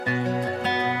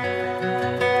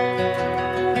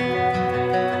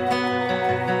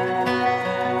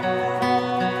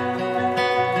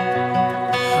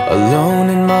Alone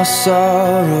in my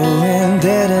sorrow and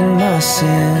dead in my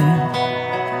sin,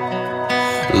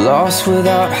 lost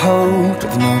without hope,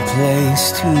 with no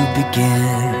place to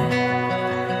begin.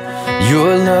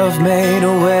 Your love made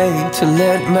a way to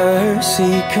let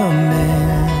mercy come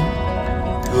in.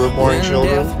 Good morning,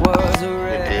 children.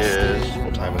 It is,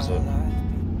 what time is it?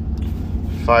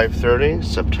 5:30,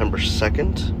 September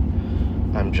 2nd.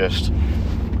 I'm just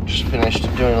finished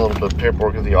doing a little bit of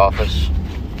paperwork at the office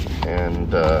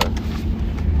and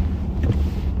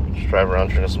just drive around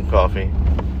drinking some coffee.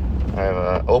 I have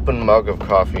an open mug of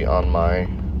coffee on my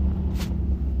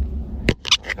seat.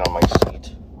 Yeah, let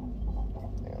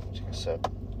me take a sip.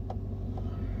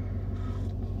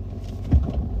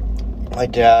 My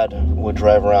dad would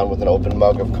drive around with an open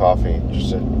mug of coffee,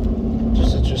 just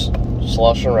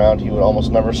sloshing around. He would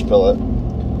almost never spill it.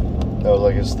 That was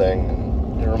like his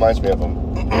thing. It reminds me of him.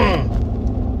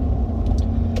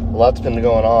 A lot's been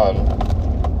going on.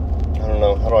 I don't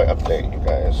know, how do I update you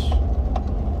guys?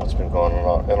 What's been going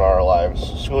on in our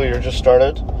lives? School year just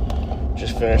started.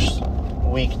 Just finished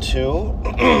week 2.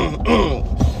 I'm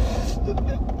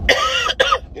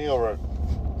getting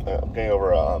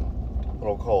over a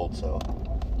little cold, so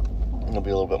it'll be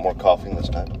a little bit more coughing this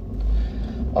time.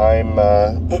 I'm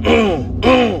what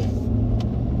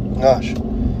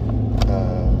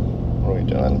are we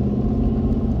doing?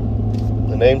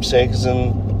 The namesake is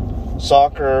in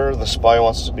soccer. The spy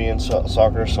wants to be in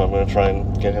soccer, so I'm going to try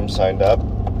and get him signed up.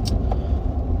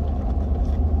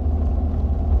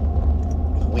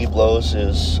 Weeblos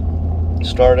is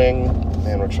starting,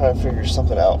 and we're trying to figure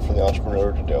something out for the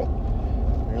entrepreneur to do.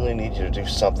 We really need you to do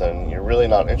something. You're really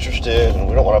not interested, and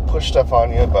we don't want to push stuff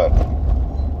on you, but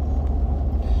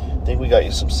I think we got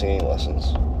you some singing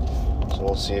lessons. So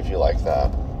we'll see if you like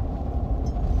that.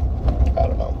 I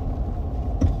don't know.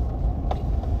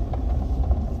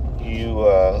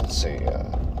 Let's see.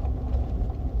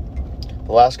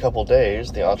 The last couple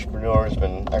days, the entrepreneur has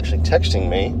been actually texting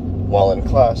me while in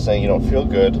class saying you don't feel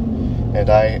good. And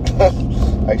I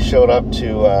I showed up to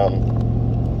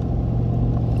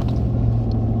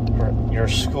your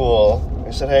school.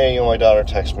 I said, hey, my daughter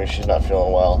texted me. She's not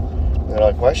feeling well. And they're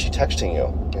like, why is she texting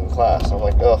you in class? I'm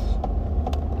like, ugh.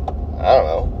 I don't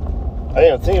know. I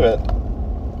didn't even think of it.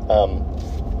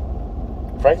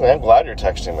 Frankly, I'm glad you're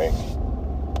texting me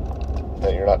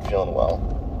that you're not feeling well.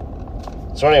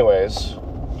 So anyways,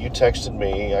 you texted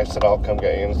me. I said, I'll come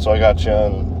get you. And so I got you.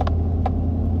 And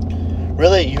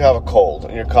really, you have a cold.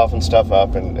 And you're coughing stuff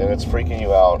up. And it's freaking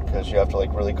you out because you have to,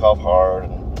 really cough hard.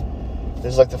 And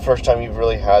this is, the first time you've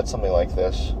really had something like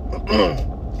this.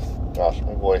 Gosh,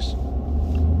 my voice.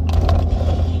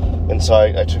 And so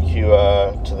I took you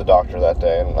to the doctor that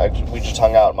day, and we just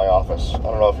hung out in my office. I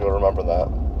don't know if you'll remember that.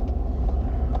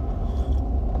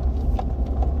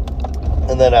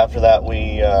 And then after that,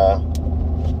 we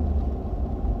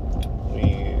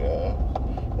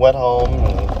went home,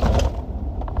 and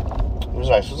it was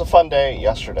nice. It was a fun day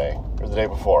yesterday, or the day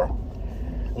before.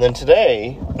 And then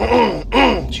today,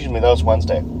 excuse me, that was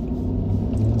Wednesday.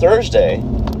 Thursday,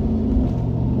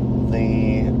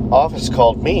 the office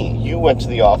called me. You went to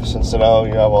the office and said, oh,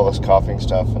 you have all this coughing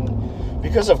stuff. And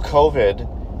because of COVID,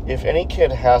 if any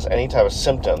kid has any type of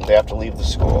symptom, they have to leave the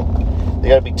school. They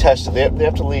got to be tested. They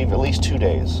have to leave at least 2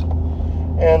 days.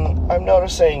 And I'm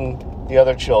noticing the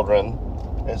other children,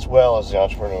 as well as the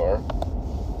entrepreneur,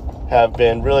 have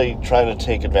been really trying to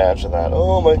take advantage of that.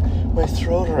 Oh, my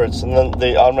throat hurts. And then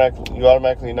you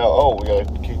automatically know, oh, we got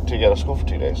to take you out of school for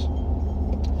 2 days.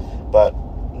 But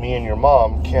me and your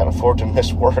mom can't afford to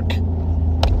miss work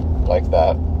like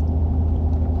that.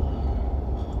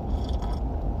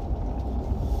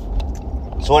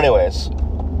 So anyways,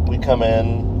 we come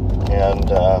in and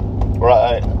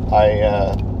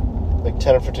like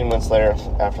 10 or 15 minutes later,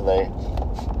 after they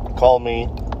call me,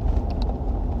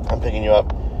 I'm picking you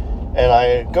up, and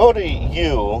I go to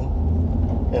you,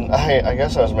 and I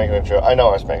guess I was making a joke. I know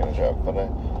I was making a joke, but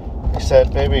I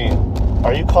said, baby,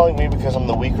 are you calling me because I'm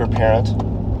the weaker parent?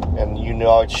 And you knew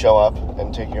I would show up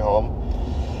and take you home?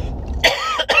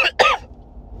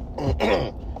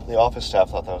 The office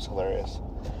staff thought that was hilarious.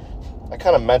 I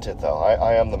kind of meant it, though.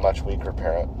 I am the much weaker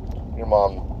parent. Your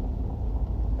mom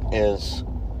is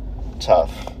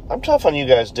tough. I'm tough on you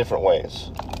guys different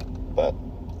ways. But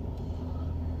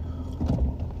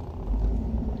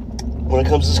when it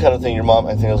comes to this kind of thing, your mom,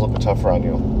 I think, is a little bit tougher on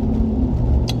you.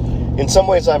 In some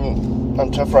ways, I'm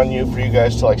tougher on you for you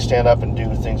guys to stand up and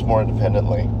do things more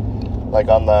independently. Like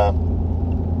on the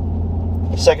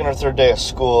second or third day of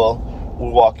school, we're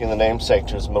walking the namesake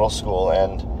to his middle school,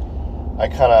 and I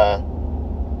kind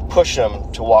of push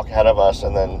him to walk ahead of us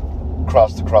and then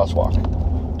cross the crosswalk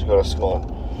to go to school.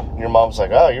 And your mom's like,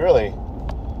 oh, you're really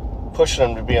pushing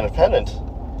him to be independent.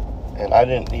 And I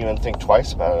didn't even think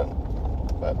twice about it.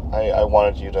 But I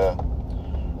wanted you to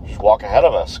just walk ahead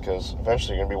of us, because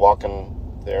eventually you're going to be walking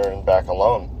there and back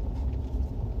alone.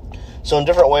 So in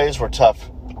different ways, we're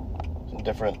tough. In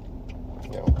different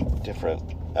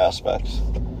aspects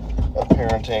of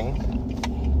parenting.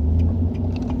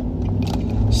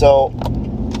 So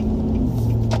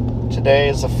today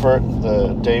is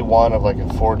the day one of like a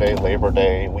 4-day Labor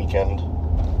Day weekend.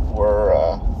 We're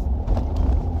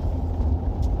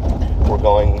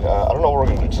going. I don't know what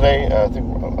we're going to do today. I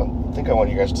think I want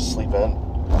you guys to sleep in.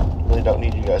 Really don't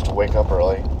need you guys to wake up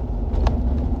early.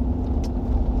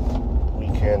 We're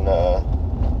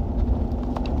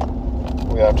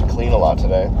gonna have to clean a lot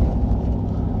today.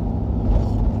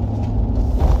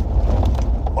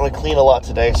 I want to clean a lot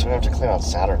today, so we have to clean on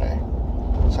Saturday.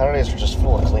 Saturdays are just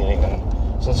full of cleaning, and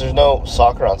since there's no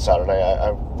soccer on Saturday, I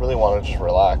really want to just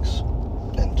relax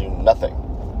and do nothing.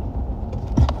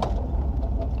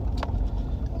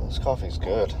 This coffee's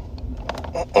good.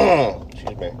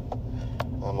 Excuse me.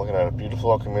 I'm looking at a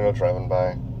beautiful El Camino driving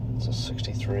by. It's a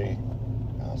 63.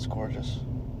 Oh, it's gorgeous.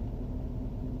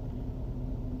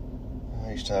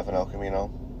 I used to have an El Camino.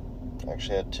 I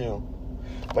actually had two.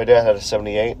 My dad had a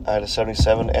 78, I had a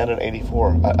 77, and an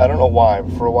 84. I don't know why,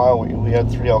 but for a while we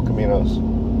had 3 El Caminos.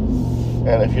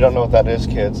 And if you don't know what that is,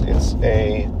 kids, it's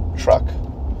a truck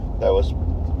that was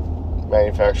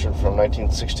manufactured from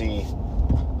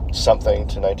 1960-something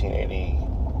to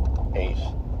 1988.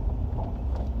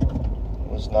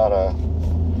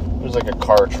 It was like a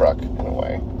car truck in a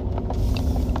way.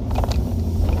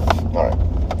 Alright.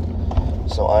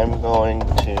 So I'm going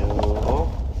to...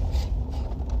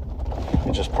 Let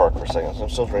me just park for a second. So I'm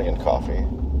still drinking coffee.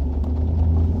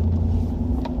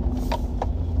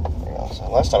 So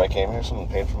last time I came here, someone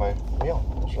paid for my meal.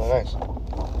 It was really nice.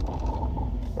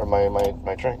 Or my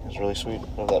drink. It was really sweet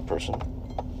of that person.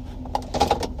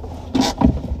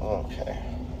 Okay.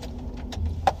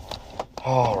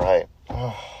 Alright.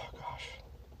 Oh, gosh.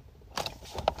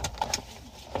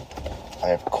 I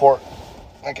have court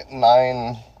like at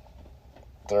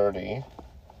 9:30.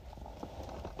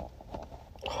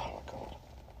 Oh my god.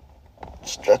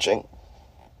 Stretching.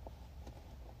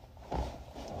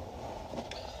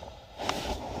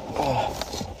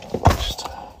 Just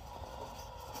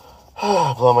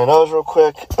blow my nose real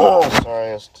quick.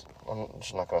 Sorry, I'm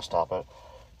just not going to stop it.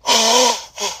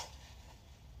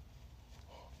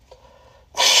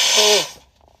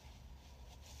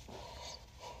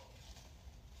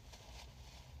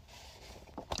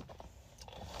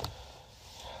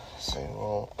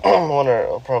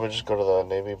 I'll probably just go to the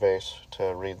Navy base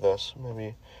to read this.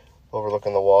 Maybe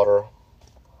overlooking the water.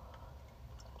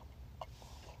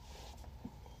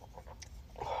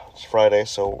 It's Friday,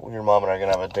 so your mom and I are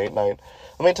going to have a date night.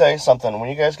 Let me tell you something. When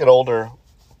you guys get older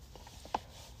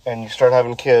and you start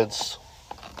having kids,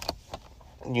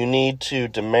 you need to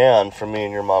demand from me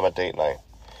and your mom a date night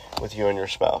with you and your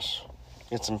spouse.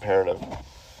 It's imperative.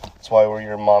 That's why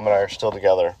your mom and I are still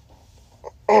together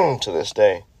to this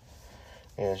day.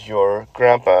 Is your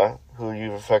grandpa, who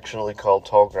you've affectionately called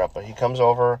Tall Grandpa. He comes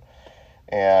over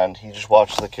and he just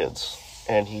watches the kids.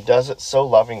 And he does it so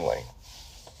lovingly.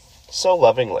 So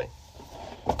lovingly.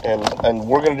 And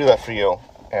we're going to do that for you.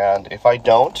 And if I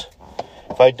don't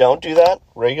do that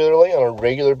regularly, on a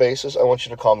regular basis, I want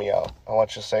you to call me out. I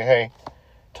want you to say, hey,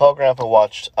 Tall Grandpa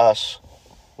watched us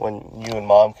when you and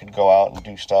Mom could go out and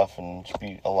do stuff and just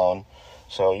be alone.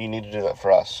 So you need to do that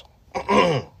for us.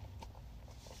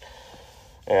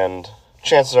 And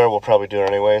chances are we'll probably do it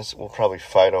anyways. We'll probably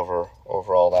fight over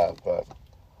all that, but...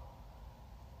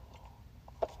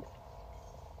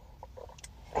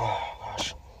 Oh,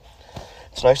 gosh.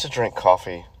 It's nice to drink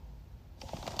coffee.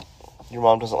 Your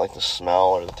mom doesn't like the smell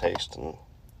or the taste, and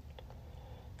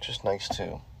it's just nice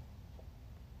too.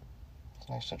 It's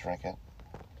nice to drink it.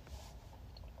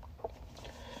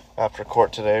 After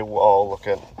court today, we'll all look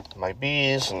at my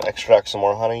bees and extract some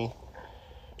more honey,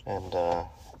 and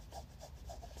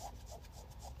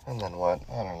then what?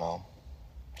 I don't know.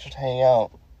 Just hang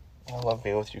out. I love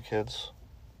being with you kids.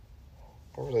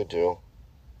 I really do.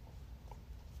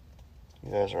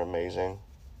 You guys are amazing.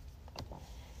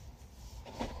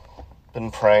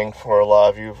 Been praying for a lot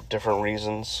of you for different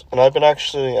reasons. And I've been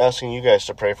actually asking you guys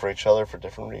to pray for each other for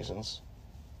different reasons.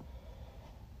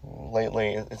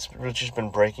 Lately, it's just been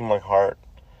breaking my heart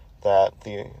that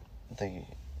the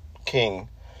king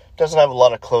doesn't have a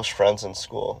lot of close friends in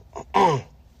school.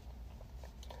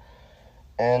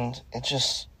 And it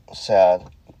just sad.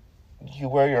 You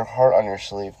wear your heart on your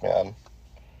sleeve, man.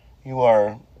 You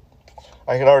are,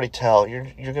 I can already tell, you're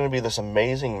going to be this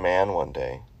amazing man one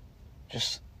day.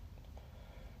 Just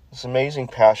this amazing,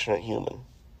 passionate human.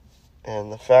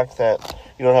 And the fact that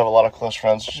you don't have a lot of close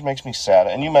friends just makes me sad.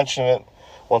 And you mention it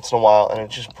once in a while, and it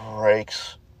just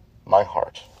breaks my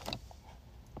heart.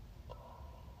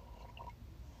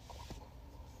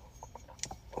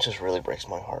 It just really breaks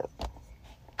my heart.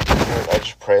 I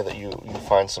just pray that you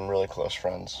find some really close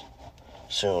friends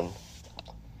soon.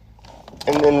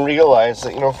 And then realize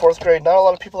that, 4th grade, not a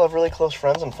lot of people have really close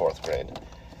friends in 4th grade.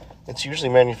 It's usually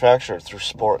manufactured through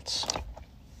sports.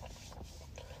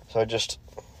 So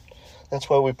that's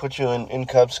why we put you in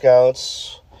Cub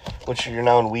Scouts, which you're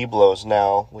now in Weeblos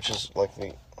now, which is like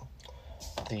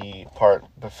the part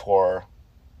before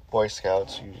Boy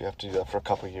Scouts. You have to do that for a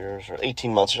couple of years, or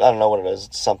 18 months, I don't know what it is,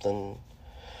 it's something.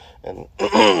 And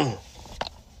I'm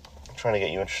trying to get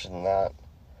you interested in that.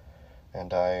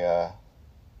 And I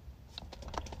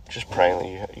just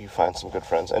praying that you find some good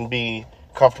friends and be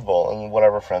comfortable in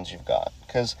whatever friends you've got.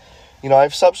 Because,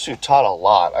 I've substitute taught a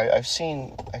lot. I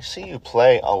see you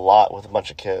play a lot with a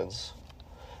bunch of kids.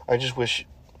 I just wish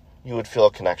you would feel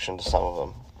a connection to some of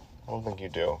them. I don't think you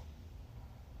do.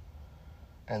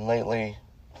 And lately,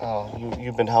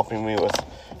 you've been helping me with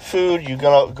food. You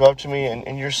go up to me,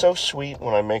 and you're so sweet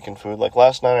when I'm making food. Like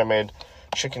last night I made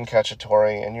chicken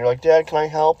cacciatore, and you're like, Dad, can I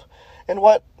help? And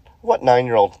what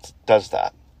 9-year-old does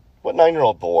that? What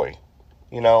 9-year-old boy?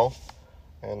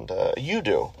 And you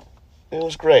do. It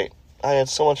was great. I had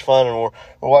so much fun, and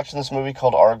we're watching this movie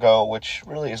called Argo, which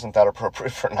really isn't that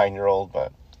appropriate for a 9-year-old,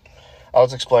 but I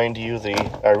was explaining to you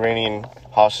the Iranian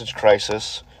hostage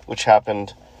crisis, which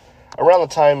happened around the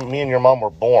time me and your mom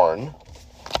were born,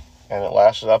 and it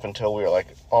lasted up until we were like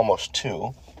almost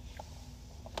 2.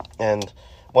 And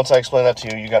once I explained that to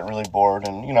you, you got really bored,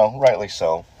 and rightly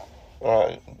so.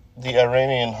 The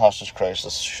Iranian hostage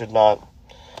crisis should not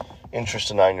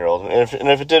interest a 9-year-old, and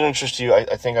if it did interest you,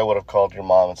 I think I would have called your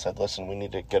mom and said, listen, we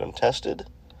need to get him tested.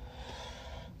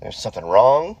 There's something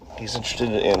wrong. He's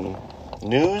interested in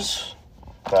news,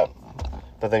 but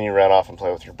then you ran off and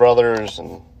played with your brothers,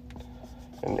 and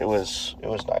it was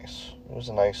nice. It was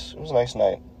a nice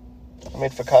night. I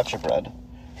made focaccia bread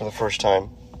for the first time,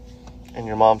 and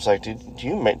your mom's like, do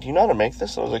you know how to make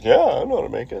this? And I was like, yeah, I know how to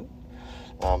make it.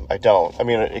 I don't. I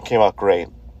mean, it came out great,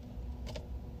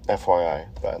 FYI,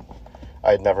 but I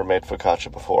had never made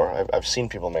focaccia before. I've seen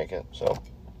people make it, so.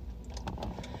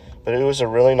 But it was a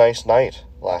really nice night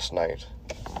last night,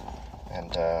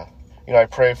 and I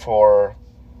pray for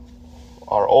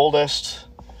our oldest.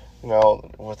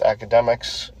 With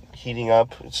academics heating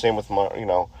up, same with my,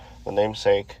 the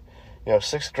namesake.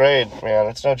 6th grade, man,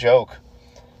 it's no joke.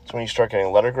 It's when you start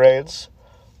getting letter grades.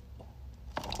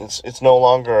 It's no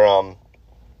longer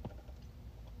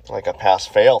like a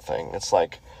pass-fail thing. It's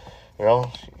like,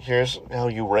 here's how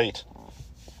you rate.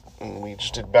 And we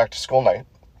just did back to school night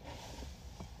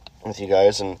with you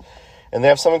guys, and they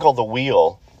have something called the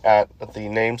wheel at the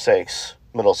namesakes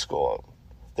middle school.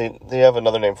 They have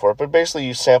another name for it, but basically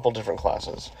you sample different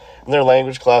classes. And there are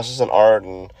language classes and art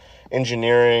and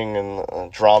engineering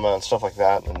and drama and stuff like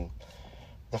that. And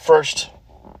the first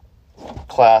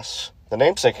class the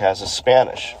namesake has is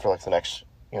Spanish for like the next,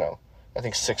 I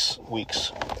think 6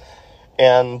 weeks.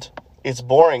 And it's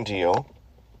boring to you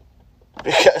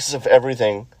because of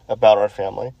everything about our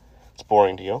family. It's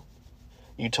boring to you.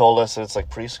 You told us that it's like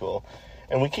preschool.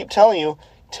 And we keep telling you,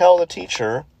 tell the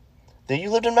teacher that you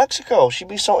lived in Mexico. She'd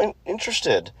be so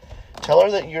interested. Tell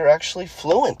her that you're actually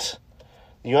fluent.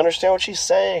 You understand what she's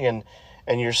saying,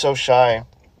 and you're so shy.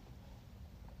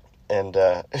 And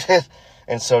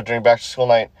and so during back to school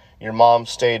night, your mom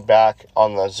stayed back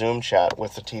on the Zoom chat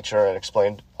with the teacher and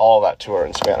explained all that to her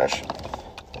in Spanish.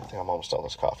 I think I'm almost done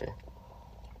with this coffee.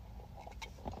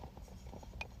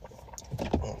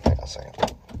 Hang on a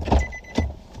second.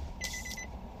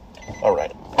 All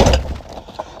right.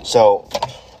 So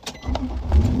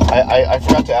I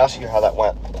forgot to ask you how that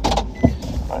went.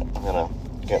 All right, I'm gonna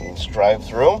get in this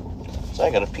drive-through. So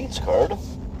I got a Pete's card. I'm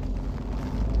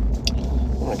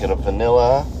gonna get a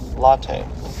vanilla latte.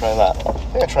 Try that. I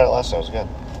think I tried it last time. It was good.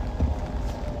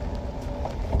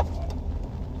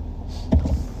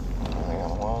 Hang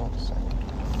on one second.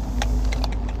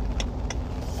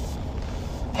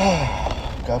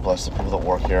 God bless the people that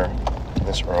work here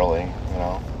this early,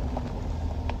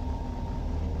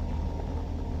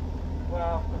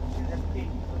 Well, what can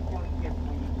we get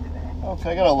for you today? Oh, can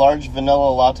I get a large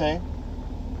vanilla latte?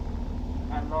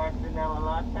 A large vanilla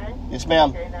latte? Yes,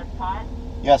 ma'am. Okay, that's hot.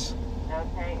 Yes.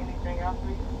 Okay, anything else for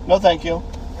you? No, thank you. Okay,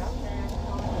 that's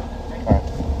all good. Thank All you. right.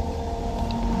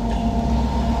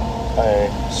 a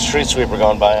street sweeper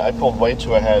gone by. I pulled way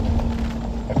too ahead.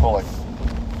 I pulled like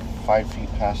 5 feet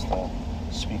past the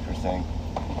speaker thing.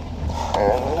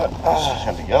 And I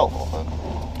had to yell a little bit.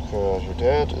 Because your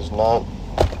dad is not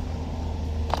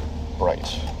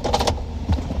bright.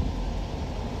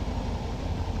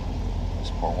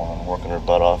 This poor woman working her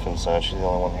butt off inside. She's the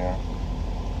only one here.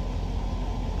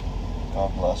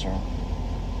 God bless her.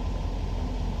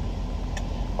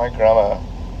 My grandma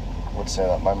would say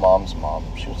that, my mom's mom.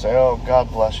 She would say, "Oh,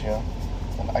 God bless you."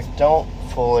 And I don't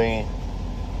fully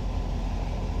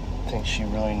think she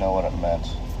really knew what it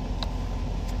meant.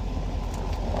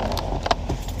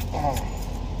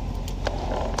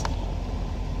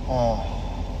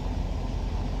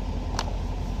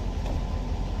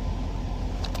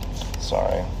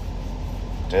 Sorry.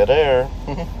 Dead air.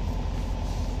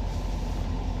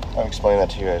 I've explained that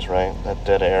to you guys, right? That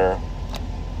dead air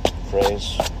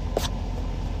phrase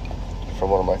from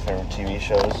one of my favorite TV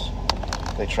shows.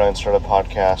 They try and start a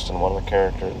podcast, and one of the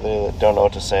characters, they don't know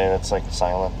what to say, and it's like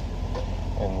silent.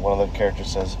 And one of the characters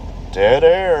says, "Dead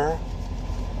air."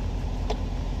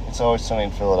 It's Always Sunny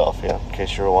in Philadelphia, in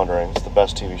case you were wondering. It's the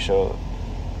best TV show,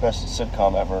 best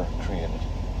sitcom ever created.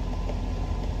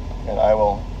 And I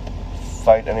will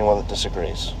fight anyone that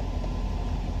disagrees.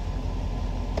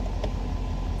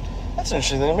 That's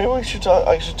interesting. Maybe I should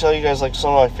tell you guys like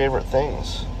some of my favorite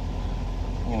things.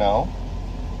 You know?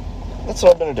 That's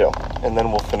what I'm going to do. And then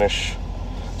we'll finish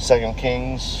 2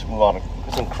 Kings, move on to,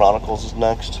 I think Chronicles is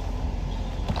next.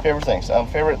 Favorite things.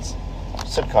 Favorite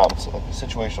sitcoms, like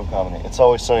situational comedy. It's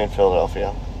Always Sunny in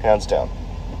Philadelphia, hands down.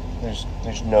 There's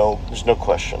no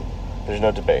question. There's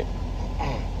no debate.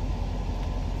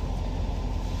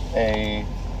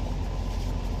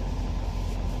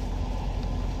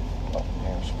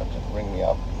 She's about to ring me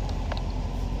up.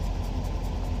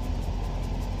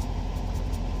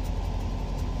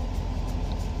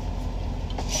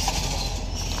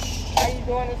 How you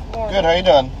doing this morning? Good, how you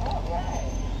doing? All right.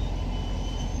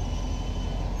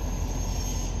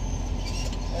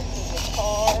 That's your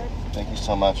card. Thank you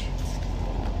so much.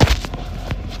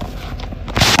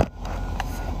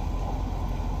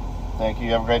 Thank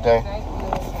you. Have a great day. Thank you.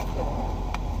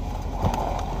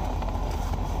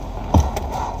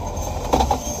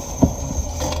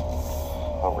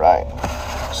 All right.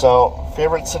 So,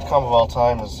 favorite sitcom of all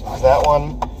time is that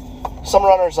one. Some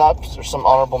runners-ups or some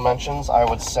honorable mentions, I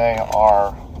would say,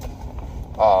 are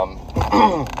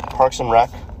Parks and Rec.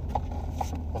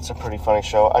 It's a pretty funny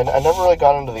show. I never really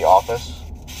got into The Office.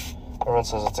 Everyone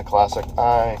says it's a classic.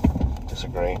 I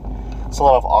disagree. It's a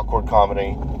lot of awkward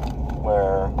comedy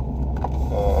where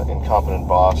incompetent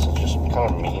boss is just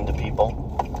kind of mean to people.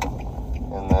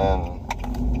 And then,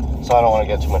 so I don't want to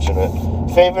get too much into it.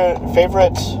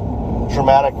 Favorite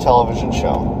dramatic television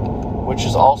show, which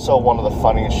is also one of the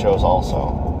funniest shows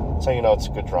also. So you know it's a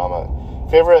good drama.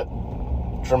 Favorite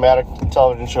dramatic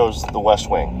television show is The West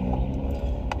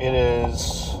Wing. It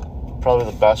is probably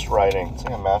the best writing. It's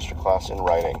like a masterclass in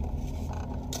writing.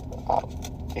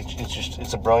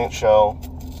 It's a brilliant show.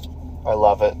 I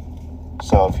love it.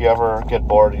 So if you ever get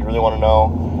bored, you really want to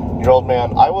know your old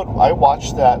man, I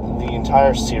watched the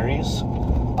entire series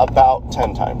about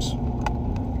 10 times.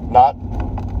 Not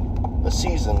a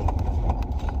season,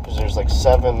 because there's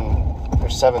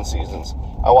 7 seasons.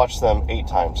 I watched them 8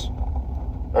 times,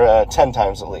 or 10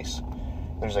 times at least.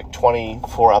 There's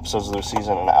 24 episodes of the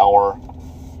season, an hour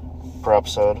per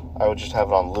episode. I would just have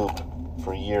it on loop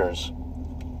for years.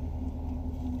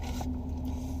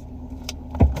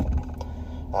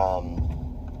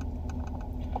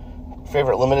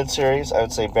 Favorite limited series, I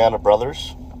would say Band of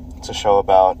Brothers. It's a show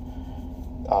about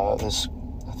this,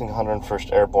 I think,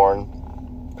 101st Airborne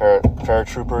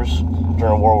paratroopers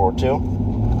during World War II.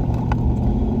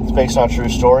 It's based on true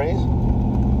stories,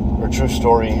 or true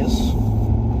stories.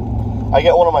 I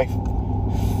get one of my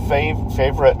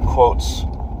favorite quotes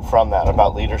from that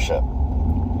about leadership.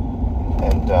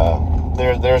 And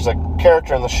there's a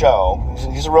character in the show,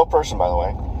 he's a real person, by the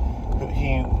way.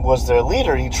 He was their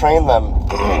leader. He trained them.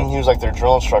 He was like their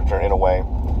drill instructor in a way,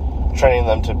 training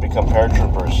them to become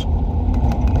paratroopers.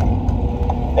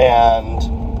 And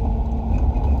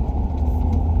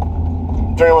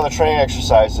during one of the training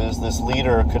exercises, this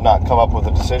leader could not come up with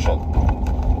a decision.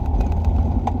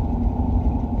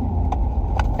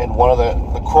 And one of the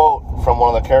quote from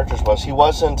one of the characters was, he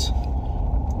was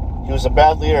a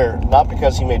bad leader not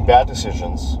because he made bad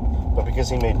decisions, but because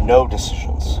he made no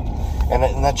decisions. And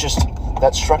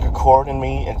that struck a chord in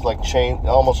me. It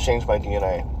almost changed my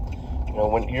DNA. You know,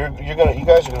 when you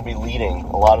guys are gonna be leading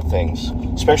a lot of things,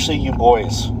 especially you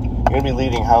boys. You're gonna be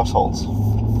leading households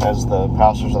as the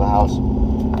pastors of the house.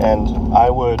 And I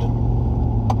would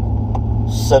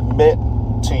submit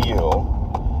to you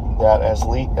that as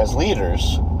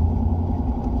leaders,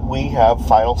 we have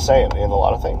final say in a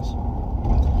lot of things.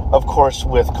 Of course,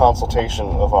 with consultation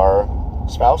of our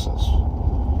spouses,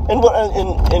 and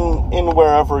in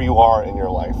wherever you are in your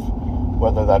life,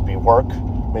 whether that be work,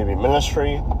 maybe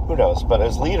ministry, who knows. But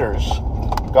as leaders,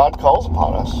 God calls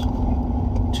upon us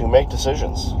to make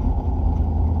decisions.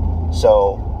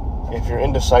 So, if you're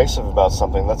indecisive about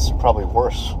something, that's probably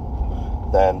worse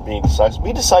than being decisive.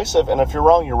 Be decisive, and if you're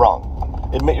wrong, you're wrong.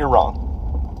 Admit you're wrong.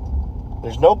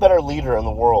 There's no better leader in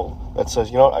the world that says,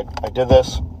 you know what, I did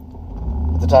this.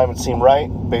 At the time it seemed right,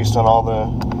 based on all the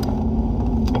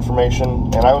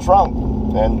information, and I was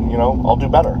wrong. And, you know, I'll do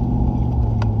better.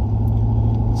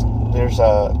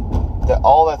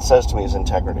 All that says to me is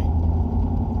integrity.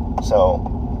 So,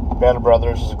 Band of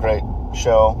Brothers is a great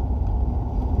show.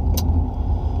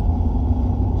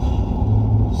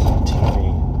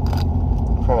 TV.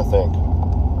 I'm trying to think.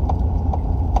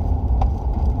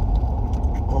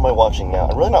 What am I watching now?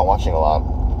 I'm really not watching a lot.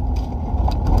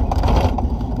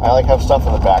 I have stuff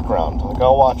in the background.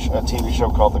 I'll watch a TV show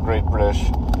called The Great British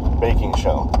Baking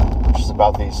Show, which is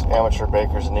about these amateur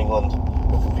bakers in England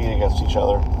who compete against each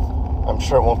other. I'm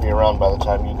sure it won't be around by the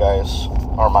time you guys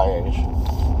are my age.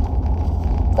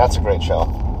 That's a great show.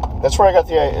 That's where I got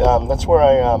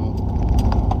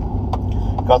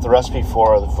got the recipe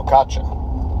for the focaccia.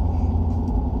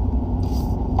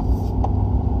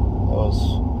 That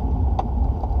was,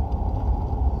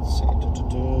 let's see,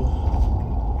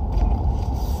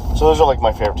 So those are like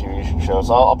my favorite TV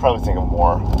shows. I'll probably think of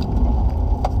more.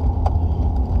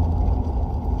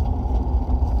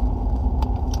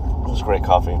 It was great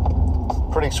coffee.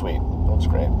 Pretty sweet. It was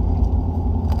great.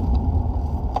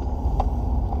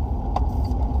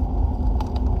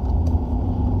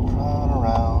 Run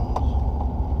around.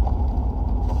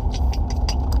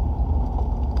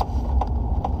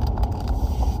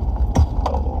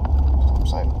 Oh, stop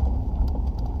sign.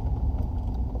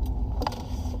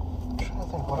 I'm trying to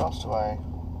think, what else do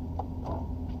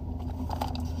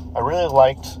I really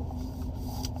liked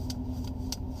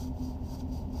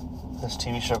this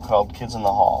TV show called Kids in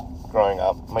the Hall growing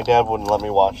up. My dad wouldn't let me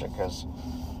watch it because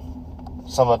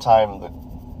some of the time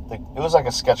it was like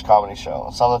a sketch comedy show.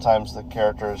 Some of the times the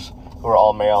characters who were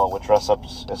all male would dress up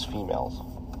as females.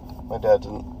 My dad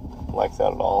didn't like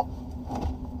that at all. I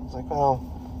was like, well,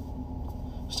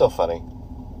 still funny.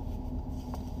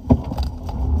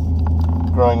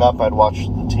 Growing up, I'd watch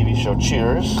the TV show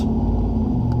Cheers.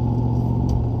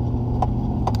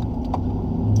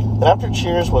 Then after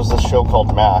Cheers was this show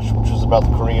called MASH, which was about the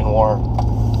Korean War.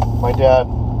 My dad,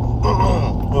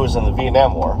 who was in the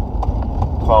Vietnam War,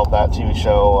 called that TV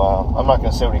show, I'm not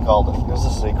going to say what he called it, because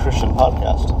this is a Christian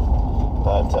podcast,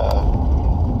 but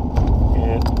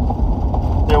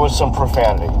there was some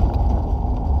profanity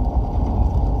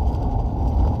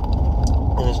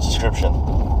in his description,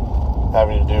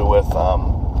 having to do with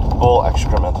bull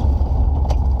excrement.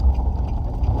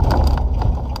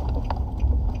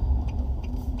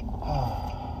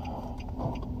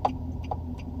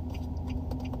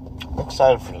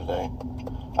 Excited for today.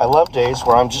 I love days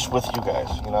where I'm just with you guys,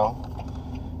 you know,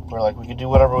 where like we could do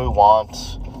whatever we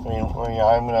want. I mean,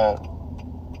 I'm gonna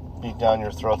beat down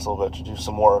your throats a little bit to do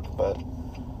some work, but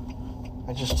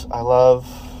I just love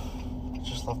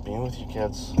being with you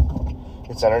kids.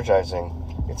 It's energizing.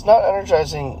 It's not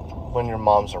energizing when your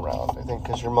mom's around, I think,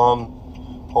 because your mom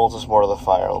holds us more to the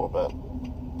fire a little bit.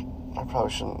 I probably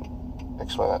shouldn't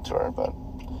explain that to her, but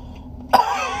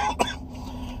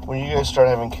when you guys start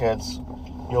having kids,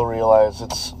 you'll realize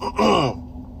it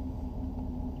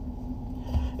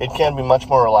can be much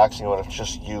more relaxing when it's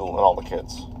just you and all the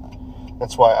kids.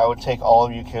 That's why I would take all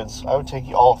of you kids, I would take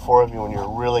you all 4 of you when you're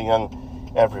really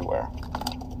young everywhere.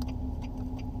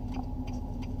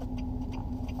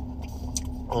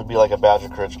 It would be like a badge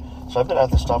of courage. So I've been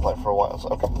at the stoplight for a while. So,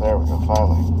 okay, there we go,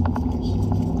 finally.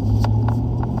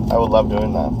 I would love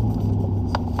doing that.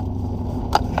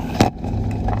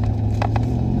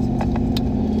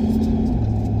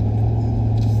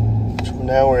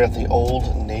 Now we're at the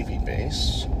old Navy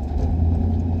base.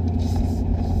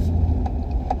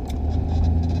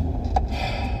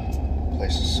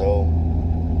 Place is so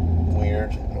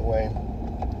weird in a way.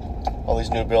 All these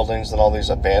new buildings and all these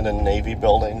abandoned Navy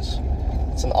buildings.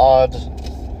 It's an odd...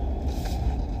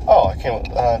 Oh, I came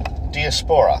with...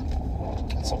 diaspora.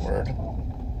 That's a word.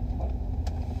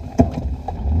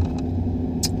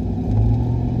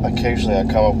 Occasionally I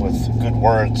come up with good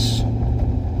words.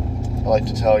 I like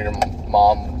to tell your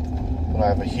mom when I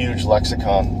have a huge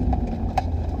lexicon.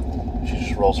 She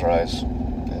just rolls her eyes,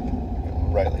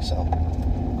 and rightly so.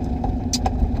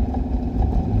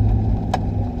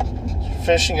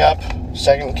 finishing up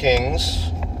 2 Kings.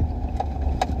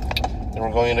 Then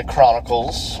we're going into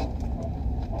Chronicles.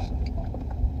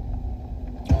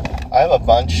 I have a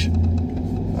bunch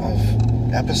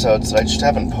of episodes that I just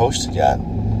haven't posted yet.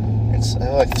 It's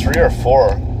like 3 or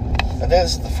 4. I think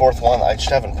this is the 4th one I just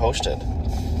haven't posted.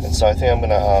 And so I think I'm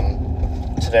going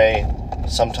to, today,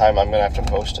 sometime I'm going to have to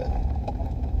post it.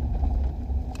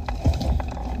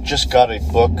 Just got a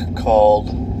book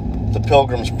called The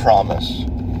Pilgrim's Promise,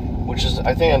 which is,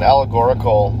 I think, an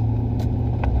allegorical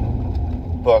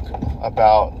book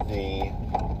about the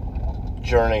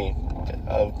journey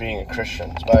of being a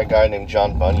Christian. It's by a guy named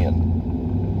John Bunyan.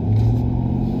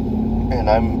 And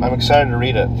I'm excited to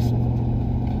read it.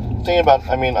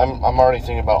 I'm already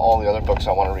thinking about all the other books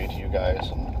I want to read to you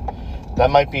guys, and that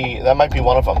might be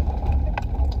one of them.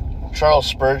 Charles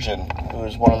Spurgeon, who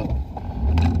is one of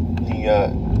the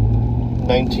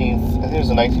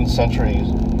 19th century,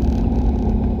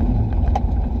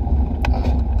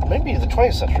 maybe the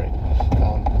 20th century,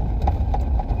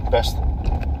 best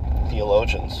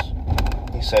theologians.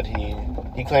 He said he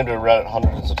claimed to have read it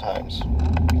hundreds of times.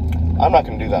 I'm not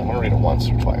going to do that. I'm going to read it once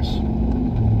or twice.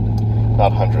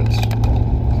 Not hundreds. I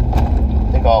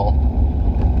think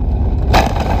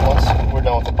once we're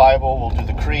done with the Bible, we'll do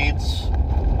the creeds,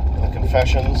 the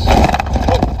confessions.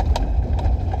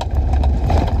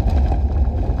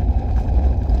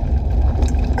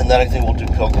 And then I think we'll do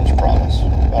Pilgrim's Promise.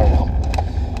 I don't know.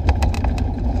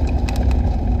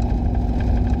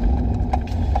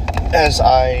 As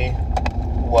I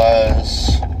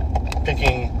was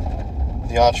picking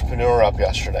the entrepreneur up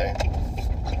yesterday,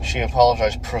 she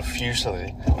apologized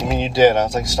profusely. I mean, you did. I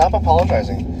was like, stop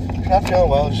apologizing. If you're not feeling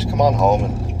well, just come on home.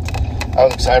 And I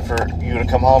was excited for you to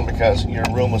come home because your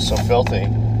room was so filthy. You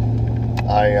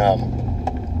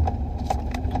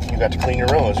got to clean your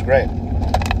room. It was great.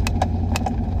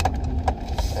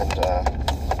 And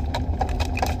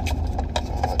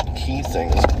the key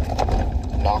thing is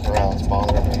knock around. It's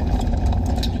bothering me.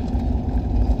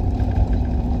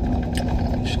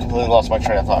 I just completely lost my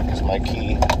train of thought because my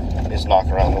key is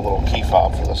knocking around the little key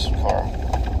fob for this car.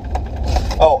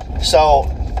 Oh, so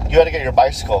you had to get your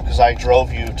bicycle because I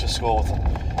drove you to school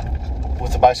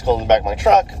with the bicycle in the back of my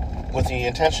truck with the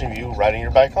intention of you riding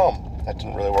your bike home. That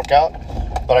didn't really work out,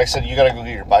 but I said you got to go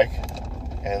get your bike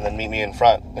and then meet me in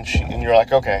front. And you're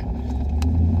like, okay.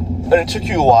 But it took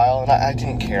you a while, and I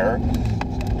didn't care.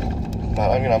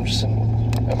 But I'm just sitting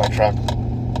at my truck,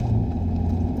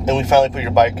 and we finally put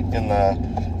your bike in the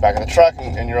back of the truck,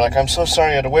 and you're like, I'm so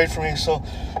sorry you had to wait for me, so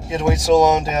you had to wait so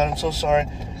long, Dad, I'm so sorry.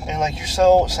 And like, you're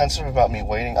so sensitive about me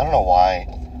waiting. I don't know why.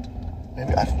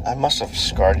 Maybe I must have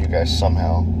scarred you guys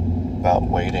somehow about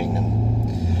waiting.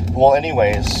 And well,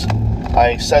 anyways,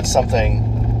 I said something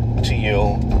to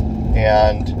you,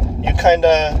 and you kind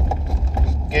of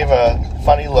gave a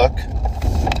funny look,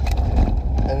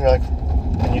 and you're like,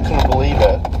 and you couldn't believe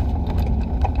it.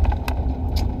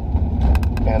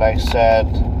 And I said,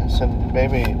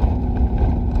 baby,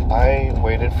 I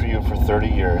waited for you for 30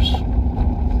 years.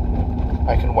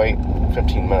 I can wait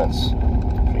 15 minutes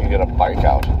for you to get a bike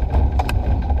out.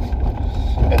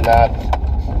 And that,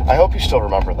 I hope you still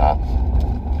remember that.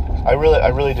 I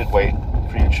really did wait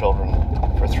for you children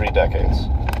for 3 decades.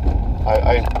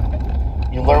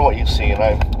 You learn what you see, and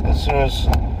as soon as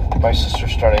my sister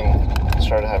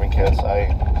started having kids, I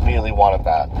immediately wanted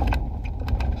that.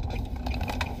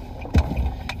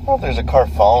 I don't know if there's a car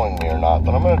following me or not,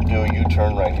 but I'm going to do a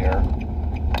U-turn right here.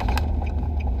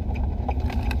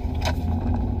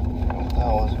 What the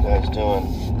hell is you guys doing?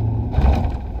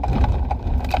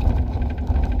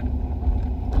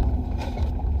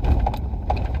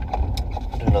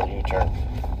 Do another U-turn.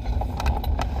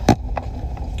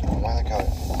 Why that guy?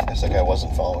 I guess that guy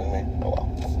wasn't following me. Oh well.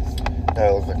 Now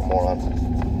I look like a moron.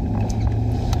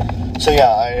 So yeah,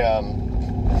 I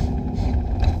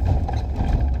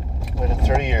waited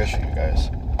 30 years for you guys.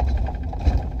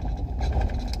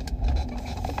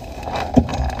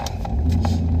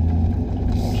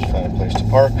 Just find a place to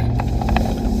park.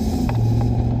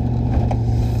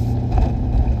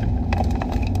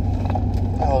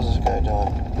 How is this guy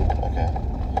doing? Okay.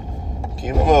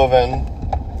 Keep it moving.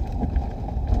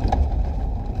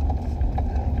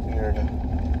 Weird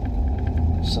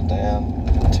sedan,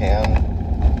 tan,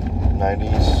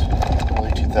 90s,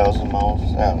 early 2000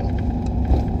 models. I don't know.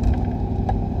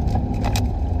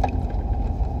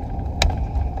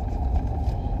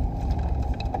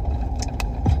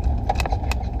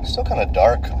 Still kind of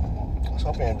dark. I was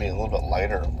hoping it'd be a little bit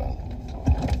lighter, but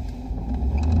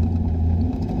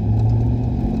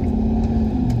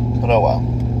oh well.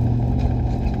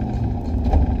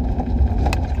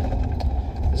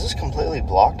 Is this completely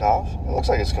blocked off? It looks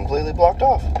like it's completely blocked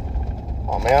off.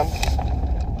 Oh, man.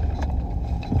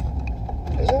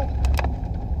 Is it?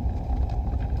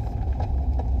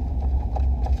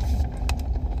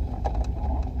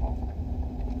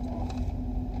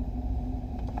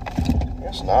 I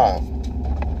guess not.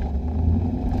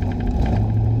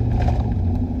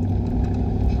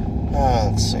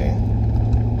 Let's see.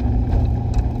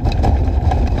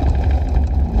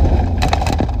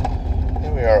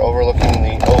 Here we are overlooking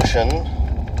the ocean.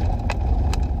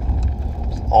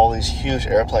 All these huge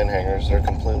airplane hangars, they're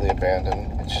completely abandoned.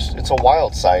 It's a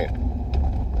wild sight.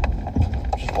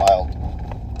 Just wild.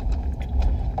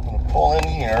 I'm going to pull in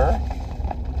here.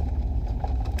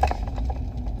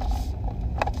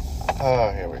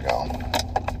 Oh, here we go.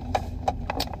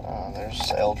 There's a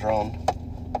sail drone.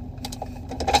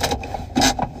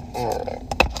 Alright.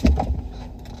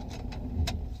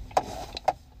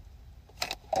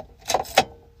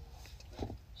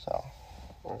 So,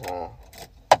 we're gonna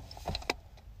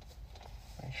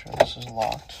make sure this is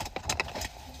locked.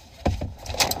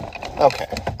 Okay.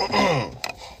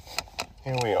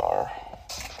 Here we are.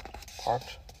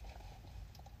 Parked.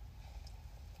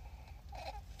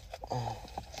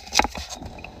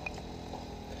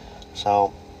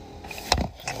 So,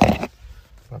 I'm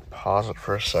gonna pause it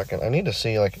for a second. I need to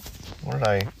see, like, where did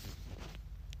I...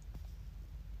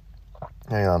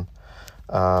 Hang on.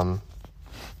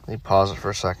 Let me pause it for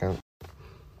a second.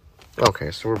 Okay,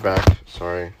 so we're back.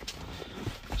 Sorry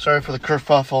for the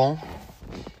kerfuffle.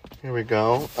 Here we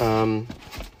go. And,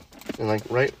 like,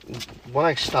 right when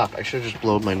I stopped, I should have just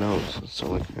blowed my nose. So,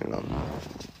 like, hang on.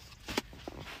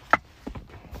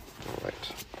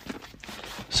 Alright.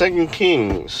 2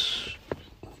 Kings,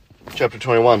 chapter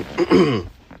 21.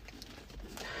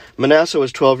 Manasseh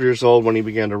was 12 years old when he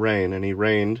began to reign, and he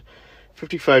reigned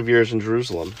 55 years in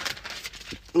Jerusalem.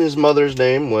 His mother's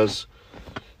name was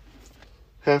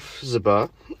Hephzibah,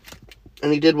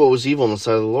 and he did what was evil in the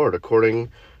sight of the Lord,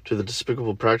 according to the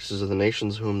despicable practices of the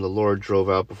nations whom the Lord drove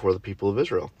out before the people of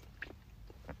Israel.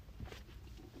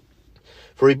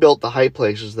 For he built the high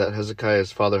places that Hezekiah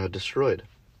his father had destroyed.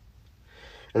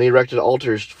 And he erected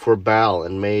altars for Baal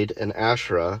and made an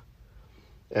Asherah,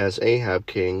 as Ahab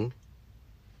king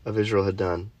of Israel had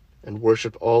done, and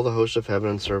worshipped all the hosts of heaven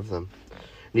and served them.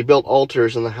 And he built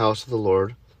altars in the house of the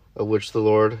Lord, of which the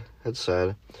Lord had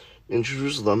said, In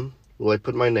Jerusalem will I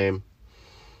put my name.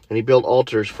 And he built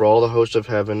altars for all the hosts of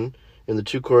heaven in the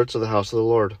 2 courts of the house of the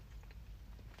Lord.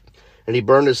 And he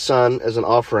burned his son as an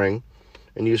offering,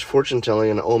 and used fortune-telling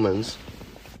and omens,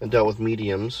 and dealt with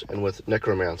mediums and with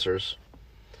necromancers.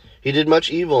 He did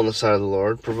much evil in the sight of the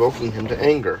Lord, provoking him to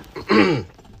anger.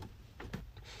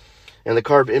 And the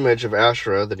carved image of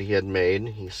Asherah that he had made,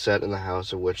 he set in the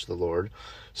house of which the Lord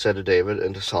said to David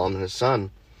and to Solomon his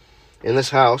son, In this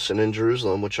house and in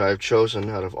Jerusalem, which I have chosen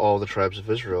out of all the tribes of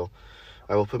Israel,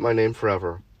 I will put my name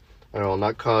forever, and I will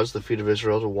not cause the feet of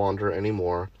Israel to wander any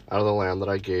more out of the land that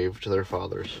I gave to their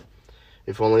fathers,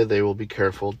 if only they will be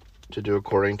careful to do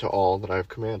according to all that I have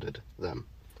commanded them,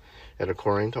 and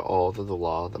according to all the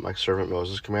law that my servant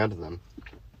Moses commanded them.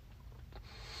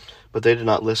 But they did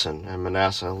not listen, and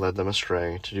Manasseh led them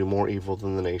astray to do more evil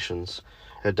than the nations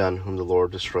had done whom the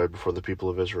Lord destroyed before the people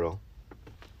of Israel.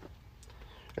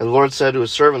 And the Lord said to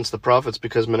his servants the prophets,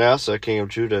 Because Manasseh, king of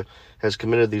Judah, has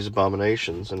committed these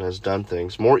abominations, and has done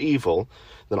things more evil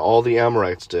than all the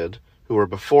Amorites did, who were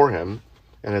before him,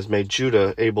 and has made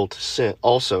Judah able to sin,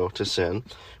 also to sin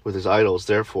with his idols.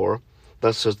 Therefore,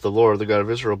 thus says the Lord, the God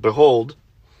of Israel, Behold,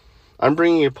 I'm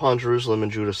bringing upon Jerusalem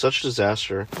and Judah such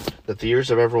disaster that the ears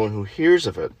of everyone who hears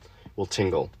of it will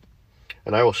tingle.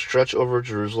 And I will stretch over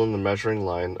Jerusalem the measuring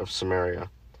line of Samaria,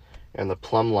 and the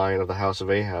plumb line of the house of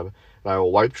Ahab, and I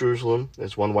will wipe Jerusalem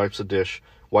as one wipes a dish,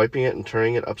 wiping it and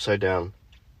turning it upside down.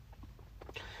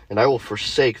 And I will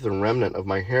forsake the remnant of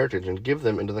my heritage, and give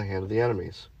them into the hand of the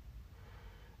enemies.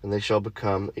 And they shall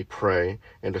become a prey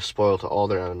and a spoil to all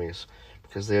their enemies,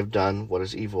 because they have done what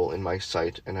is evil in my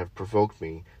sight, and have provoked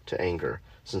me to anger,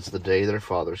 since the day their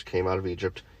fathers came out of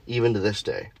Egypt, even to this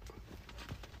day.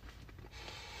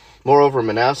 Moreover,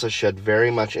 Manasseh shed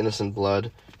very much innocent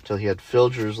blood, till he had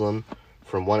filled Jerusalem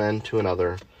from one end to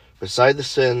another, beside the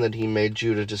sin that he made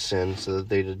Judah to sin, so that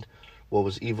they did what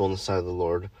was evil in the sight of the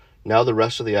Lord. Now the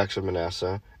rest of the acts of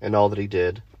Manasseh, and all that he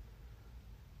did,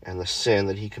 and the sin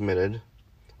that he committed,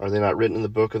 are they not written in the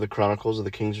book of the Chronicles of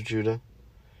the kings of Judah?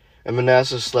 And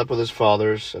Manasseh slept with his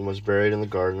fathers, and was buried in the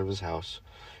garden of his house,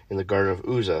 in the garden of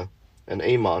Uzzah, and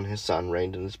Amon his son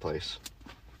reigned in his place.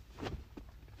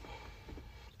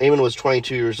 Amon was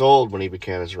 22 years old when he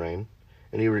began his reign,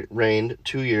 and he reigned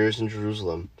 2 years in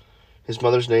Jerusalem. His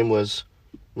mother's name was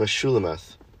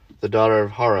Meshullemeth, the daughter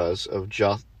of Haraz of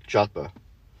Jotbah.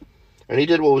 And he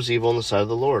did what was evil in the sight of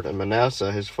the Lord, and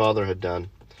Manasseh his father had done.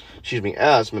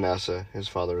 As Manasseh his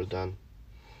father had done.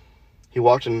 He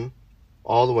walked in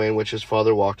all the way in which his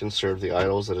father walked and served the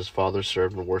idols that his father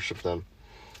served and worshipped them.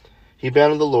 He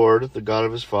abandoned the Lord, the God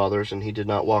of his fathers, and he did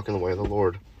not walk in the way of the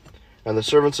Lord. And the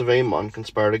servants of Amon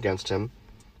conspired against him,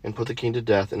 and put the king to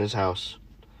death in his house.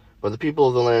 But the people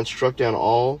of the land struck down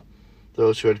all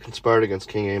those who had conspired against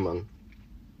King Amon.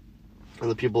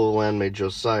 And the people of the land made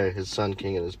Josiah his son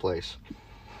king in his place.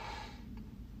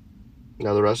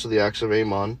 Now the rest of the acts of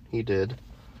Amon he did,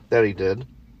 are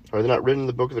they not written in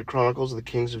the book of the Chronicles of the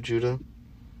kings of Judah?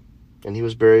 And he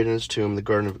was buried in his tomb in the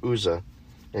garden of Uzzah,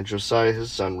 and Josiah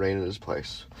his son reigned in his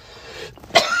place.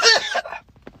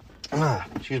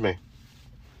 Excuse me.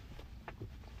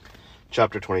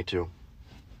 Chapter 22.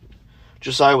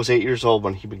 Josiah was 8 years old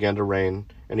when he began to reign,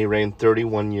 and he reigned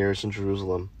 31 years in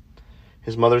Jerusalem.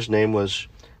 His mother's name was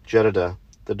Jedidah,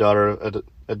 the daughter of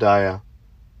Adiah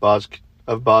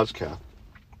of Bozkath.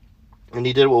 And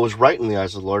he did what was right in the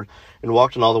eyes of the Lord, and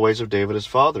walked in all the ways of David his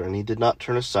father, and he did not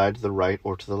turn aside to the right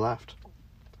or to the left.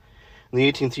 In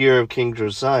the 18th year of King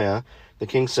Josiah, the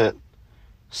king sent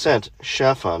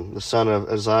Shaphan, the son of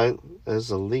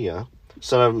Azaliah,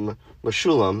 son of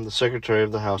Meshullam, the secretary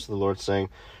of the house of the Lord, saying,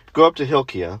 Go up to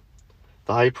Hilkiah,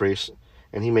 the high priest,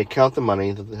 and he may count the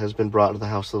money that has been brought to the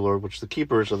house of the Lord, which the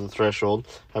keepers of the threshold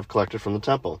have collected from the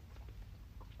temple.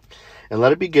 And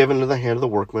let it be given into the hand of the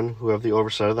workmen who have the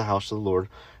oversight of the house of the Lord,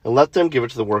 and let them give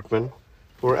it to the workmen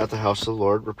who are at the house of the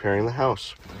Lord, repairing the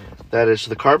house. That is, to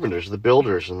the carpenters, the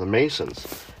builders, and the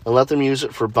masons. And let them use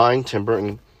it for buying timber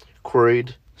and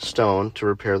quarried stone to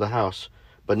repair the house.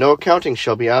 But no accounting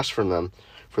shall be asked from them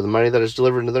for the money that is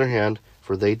delivered into their hand,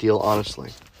 for they deal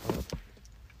honestly.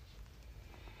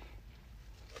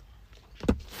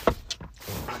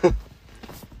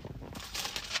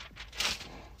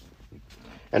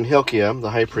 And Hilkiah, the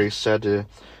high priest, said to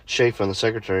Shaphan, the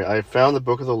secretary, I have found the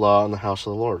book of the law in the house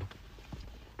of the Lord.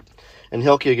 And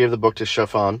Hilkiah gave the book to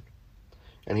Shaphan,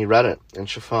 and he read it. And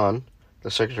Shaphan,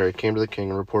 the secretary, came to the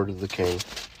king and reported to the king,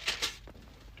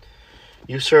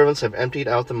 You servants have emptied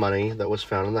out the money that was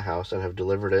found in the house, and have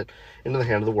delivered it into the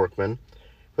hand of the workmen,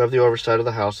 who have the oversight of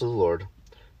the house of the Lord.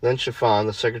 Then Shaphan,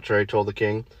 the secretary, told the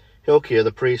king, Hilkiah,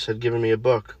 the priest, had given me a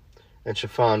book. And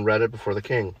Shaphan read it before the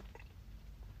king.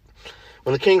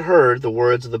 When the king heard the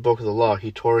words of the book of the law,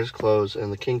 he tore his clothes,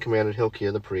 and the king commanded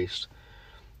Hilkiah the priest,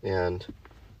 and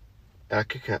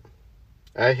Ahikam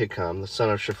the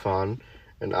son of Shaphan,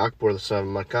 and Achbor the son of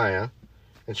Micaiah,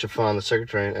 and Shaphan the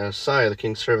secretary, and Asaiah the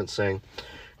king's servant, saying,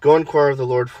 Go inquire of the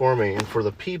Lord for me, and for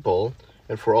the people,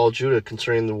 and for all Judah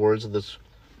concerning the words of this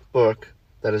book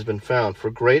that has been found. For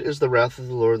great is the wrath of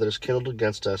the Lord that is kindled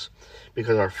against us,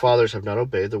 because our fathers have not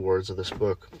obeyed the words of this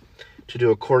book, to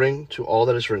do according to all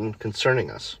that is written concerning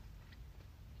us.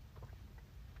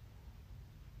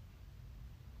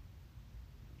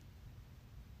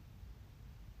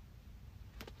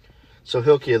 So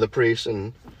Hilkiah the priest,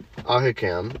 and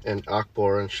Ahikam, and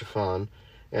Achbor, and Shaphan,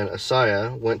 and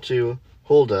Asaiah went to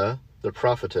Huldah the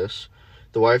prophetess,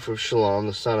 the wife of Shallum,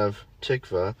 the son of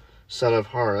Tikvah, son of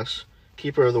Haras,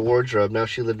 keeper of the wardrobe. Now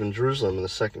she lived in Jerusalem in the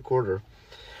second quarter.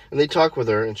 And they talked with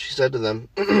her, and she said to them,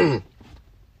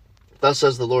 Thus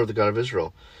says the Lord, the God of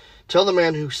Israel, Tell the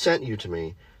man who sent you to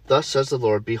me, Thus says the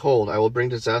Lord, Behold, I will bring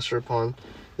disaster upon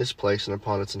this place and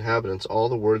upon its inhabitants, all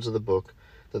the words of the book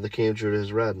that the king of Judah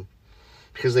has read.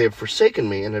 Because they have forsaken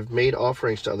me, and have made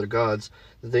offerings to other gods,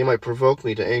 that they might provoke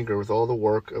me to anger with all the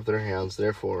work of their hands.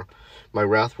 Therefore my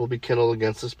wrath will be kindled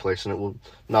against this place, and it will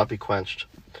not be quenched.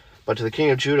 But to the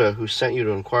king of Judah, who sent you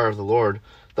to inquire of the Lord,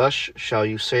 thus shall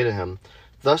you say to him,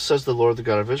 Thus says the Lord, the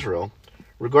God of Israel,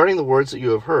 Regarding the words that you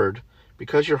have heard,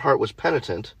 because your heart was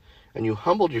penitent, and you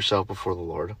humbled yourself before the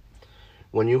Lord,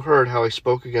 when you heard how I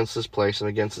spoke against this place and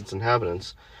against its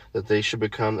inhabitants, that they should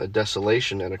become a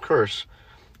desolation and a curse,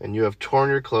 and you have torn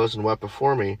your clothes and wept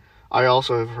before me, I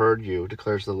also have heard you,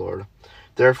 declares the Lord.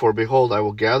 Therefore, behold, I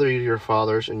will gather you to your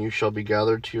fathers, and you shall be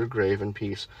gathered to your grave in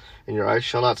peace, and your eyes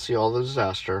shall not see all the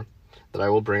disaster that I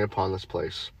will bring upon this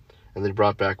place. And they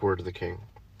brought back word to the king.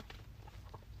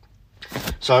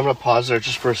 So I'm going to pause there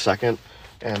just for a second,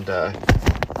 and let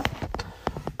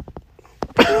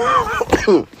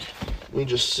me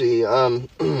just see. As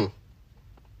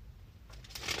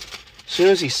soon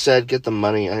as he said get the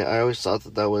money, I always thought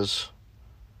that was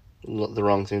the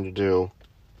wrong thing to do.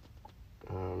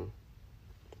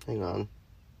 Hang on.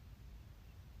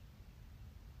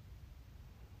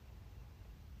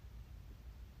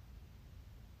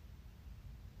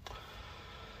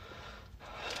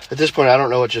 At this point, I don't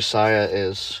know what Josiah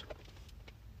is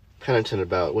penitent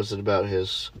about? Was it about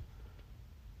his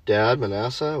dad,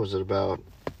 Manasseh? Was it about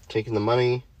taking the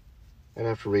money? I'd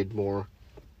have to read more.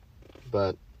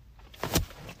 But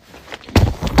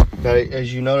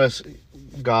as you notice,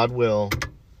 God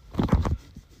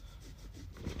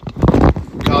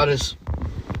is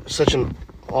such an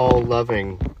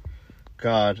all-loving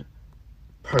God,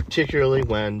 particularly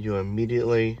when you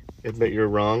immediately admit you're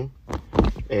wrong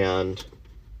and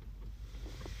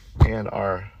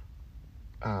are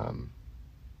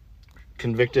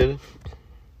convicted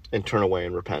and turn away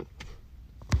and repent.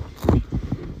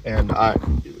 And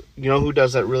you know who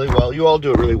does that really well? You all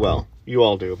do it really well. You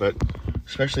all do, but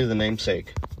especially the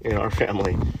namesake in our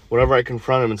family. Whenever I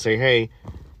confront him and say, hey,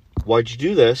 why'd you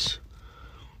do this?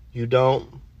 You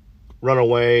don't run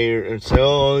away and say,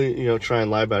 oh, you know, try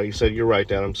and lie about it. You said, you're right,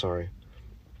 Dad, I'm sorry.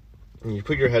 And you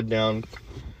put your head down,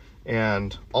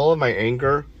 and all of my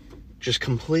anger just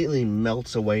completely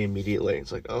melts away immediately.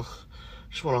 It's like, oh,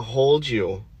 I just want to hold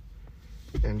you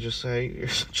and just say, you're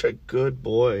such a good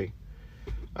boy.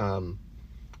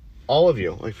 All of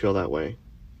you, I feel that way.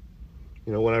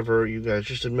 You know, whenever you guys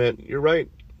just admit, you're right,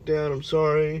 Dad, I'm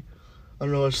sorry. I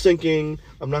don't know what I was thinking.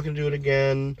 I'm not going to do it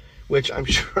again, which I'm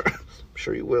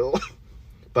sure you will.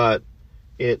 But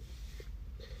that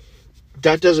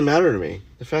doesn't matter to me.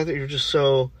 The fact that you're just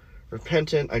so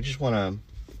repentant, I just want to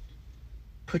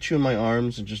put you in my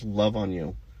arms and just love on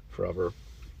you forever.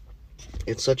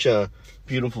 It's such a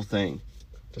beautiful thing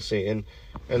to see. And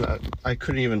I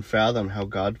couldn't even fathom how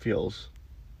God feels,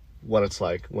 what it's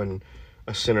like when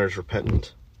a sinner is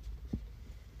repentant.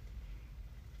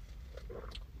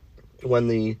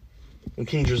 When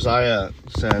King Josiah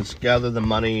says, gather the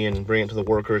money and bring it to the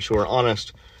workers who are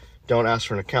honest, don't ask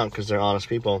for an account because they're honest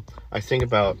people, I think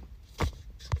about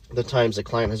the times a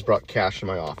client has brought cash in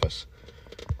my office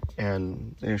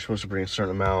and they're supposed to bring a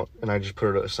certain amount, and I just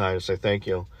put it aside and say thank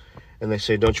you, and they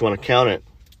say, don't you want to count it?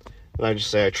 And I just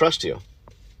say, I trust you.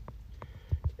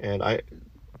 And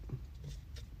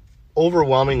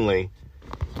overwhelmingly,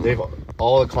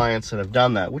 all the clients that have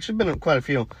done that, which have been quite a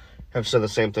few, have said the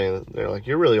same thing. They're like,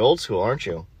 you're really old school, aren't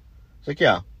you? It's like,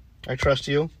 yeah, I trust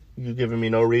you. You've given me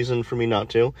no reason for me not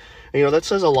to. And, you know, that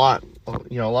says a lot.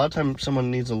 You know, a lot of times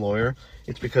someone needs a lawyer,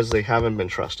 it's because they haven't been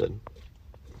trusted.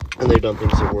 And they've done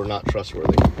things that were not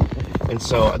trustworthy. And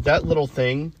so that little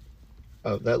thing,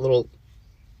 that little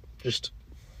just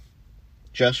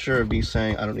gesture of me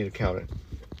saying, I don't need to count it.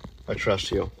 I trust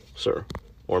you, sir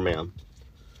or ma'am.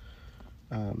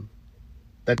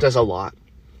 That does a lot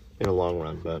in the long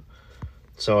run. But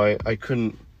so I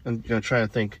couldn't, you know, trying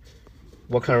to think,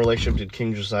 what kind of relationship did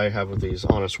King Josiah have with these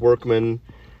honest workmen?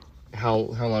 How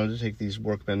long did it take these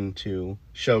workmen to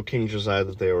show King Josiah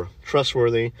that they were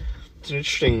trustworthy? It's an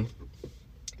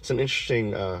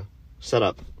interesting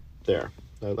setup there.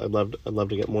 I'd love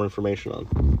to get more information on.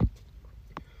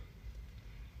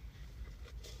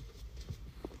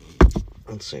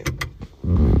 Let's see.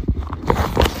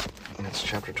 That's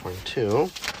chapter 22.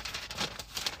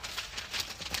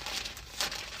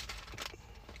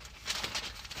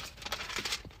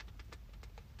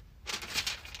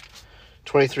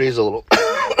 '23 is a little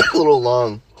a little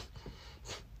long,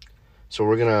 so I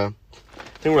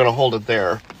think we're gonna hold it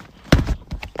there.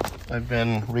 I've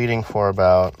been reading for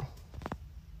about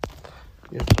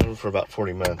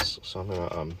 40 minutes, so I'm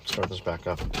gonna start this back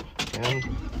up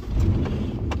again,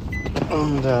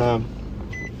 and I'm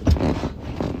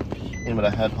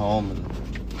gonna head home and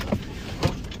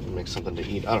make something to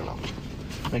eat. I don't know,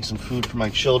 make some food for my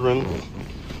children,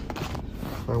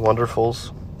 my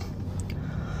wonderfuls.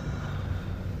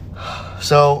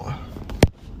 So, I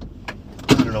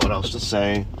don't know what else to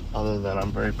say other than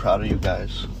I'm very proud of you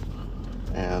guys.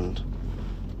 And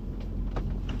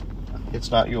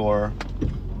it's not your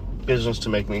business to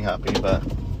make me happy, but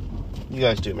you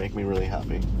guys do make me really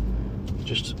happy.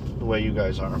 Just the way you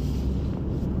guys are.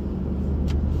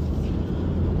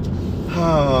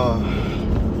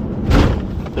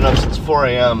 Been up since 4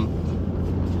 a.m.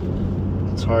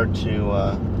 It's hard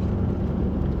to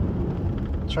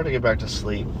get back to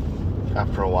sleep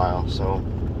after a while, so,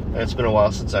 and it's been a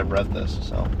while since I've read this,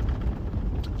 so,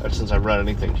 since I've read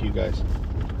anything to you guys.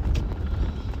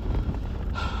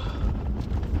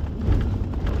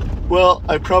 Well,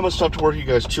 I promise not to work you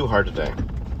guys too hard today.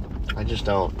 I just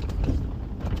don't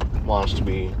want us to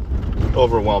be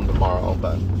overwhelmed tomorrow,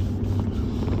 but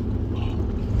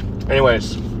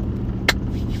anyways,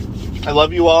 I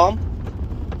love you all.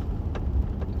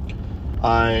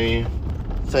 I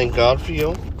thank God for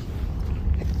you.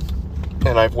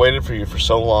 And I've waited for you for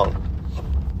so long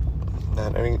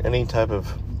that any type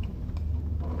of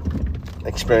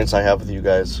experience I have with you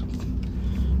guys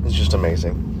is just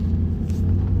amazing.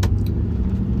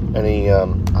 I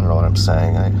don't know what I'm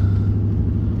saying.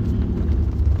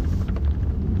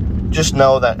 Just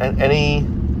know that any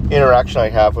interaction I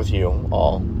have with you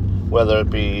all, whether it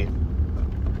be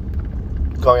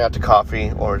going out to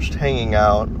coffee or just hanging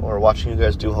out or watching you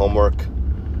guys do homework,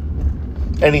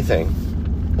 anything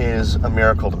is a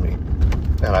miracle to me.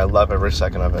 And I love every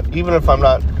second of it. Even if I'm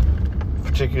not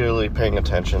particularly paying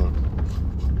attention,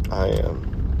 I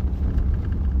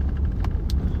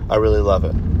really love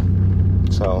it.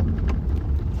 So,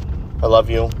 I love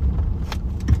you.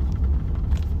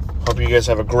 Hope you guys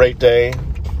have a great day.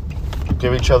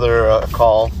 Give each other a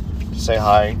call to say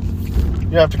hi. You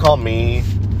don't have to call me.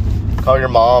 Call your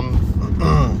mom.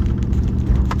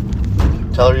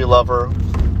 Tell her you love her.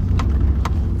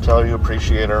 Tell her you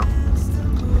appreciate her.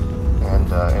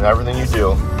 And in everything you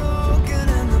do it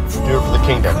for the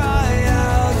kingdom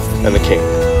and the king.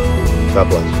 God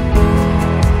bless.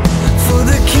 For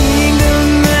the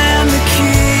kingdom and the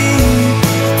king,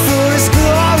 for his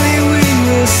glory we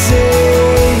will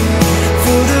sing.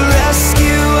 For the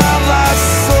rescue of our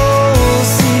souls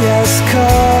he has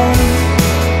come.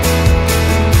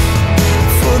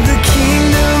 For the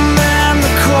kingdom and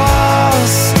the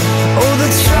cross, oh the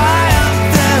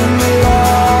triumph and the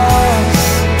loss.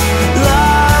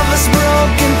 Love has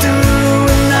broken through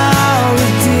and now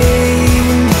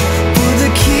redeemed. For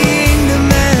the kingdom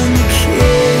and the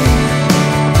king.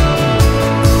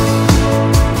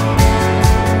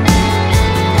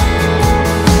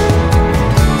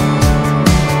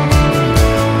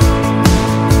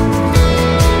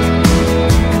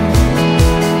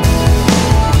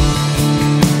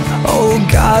 Oh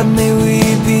God, may we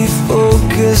be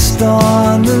focused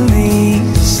on the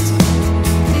least.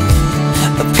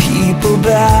 A people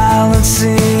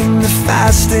balancing the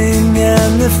fasting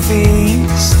and the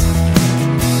feast.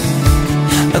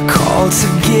 A call to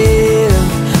give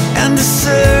and to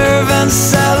serve and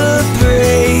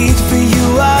celebrate. For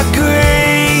you are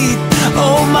great,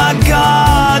 oh my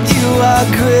God, you are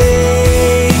great.